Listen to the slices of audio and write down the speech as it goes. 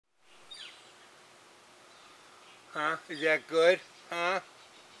Huh? Is that good? Huh?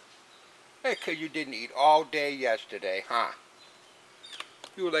 Hey, 'cause you didn't eat all day yesterday, huh?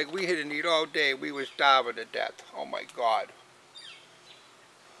 You were like, we didn't eat all day. We were starving to death. Oh, my God.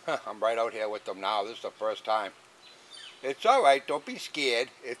 Huh, I'm right out here with them now. This is the first time. It's all right. Don't be scared.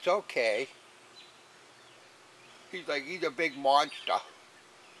 It's okay. He's like, he's a big monster.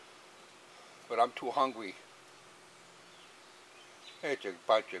 But I'm too hungry. It's a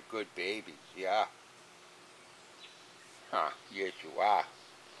bunch of good babies, yeah. Huh, yes you are.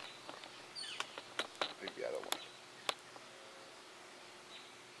 Where's the other one?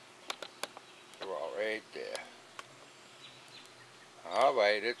 They're all right there. All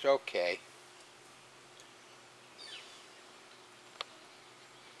right, it's okay.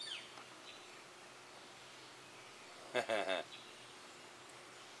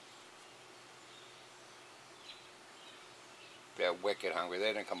 They're wicked hungry.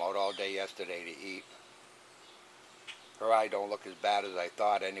 They didn't come out all day yesterday to eat. Her eye don't look as bad as I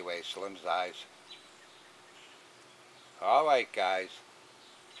thought anyway, Slim's eyes. All right, guys.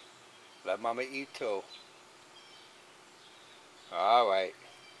 Let Mama eat too. All right.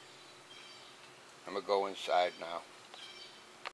 I'm going to go inside now.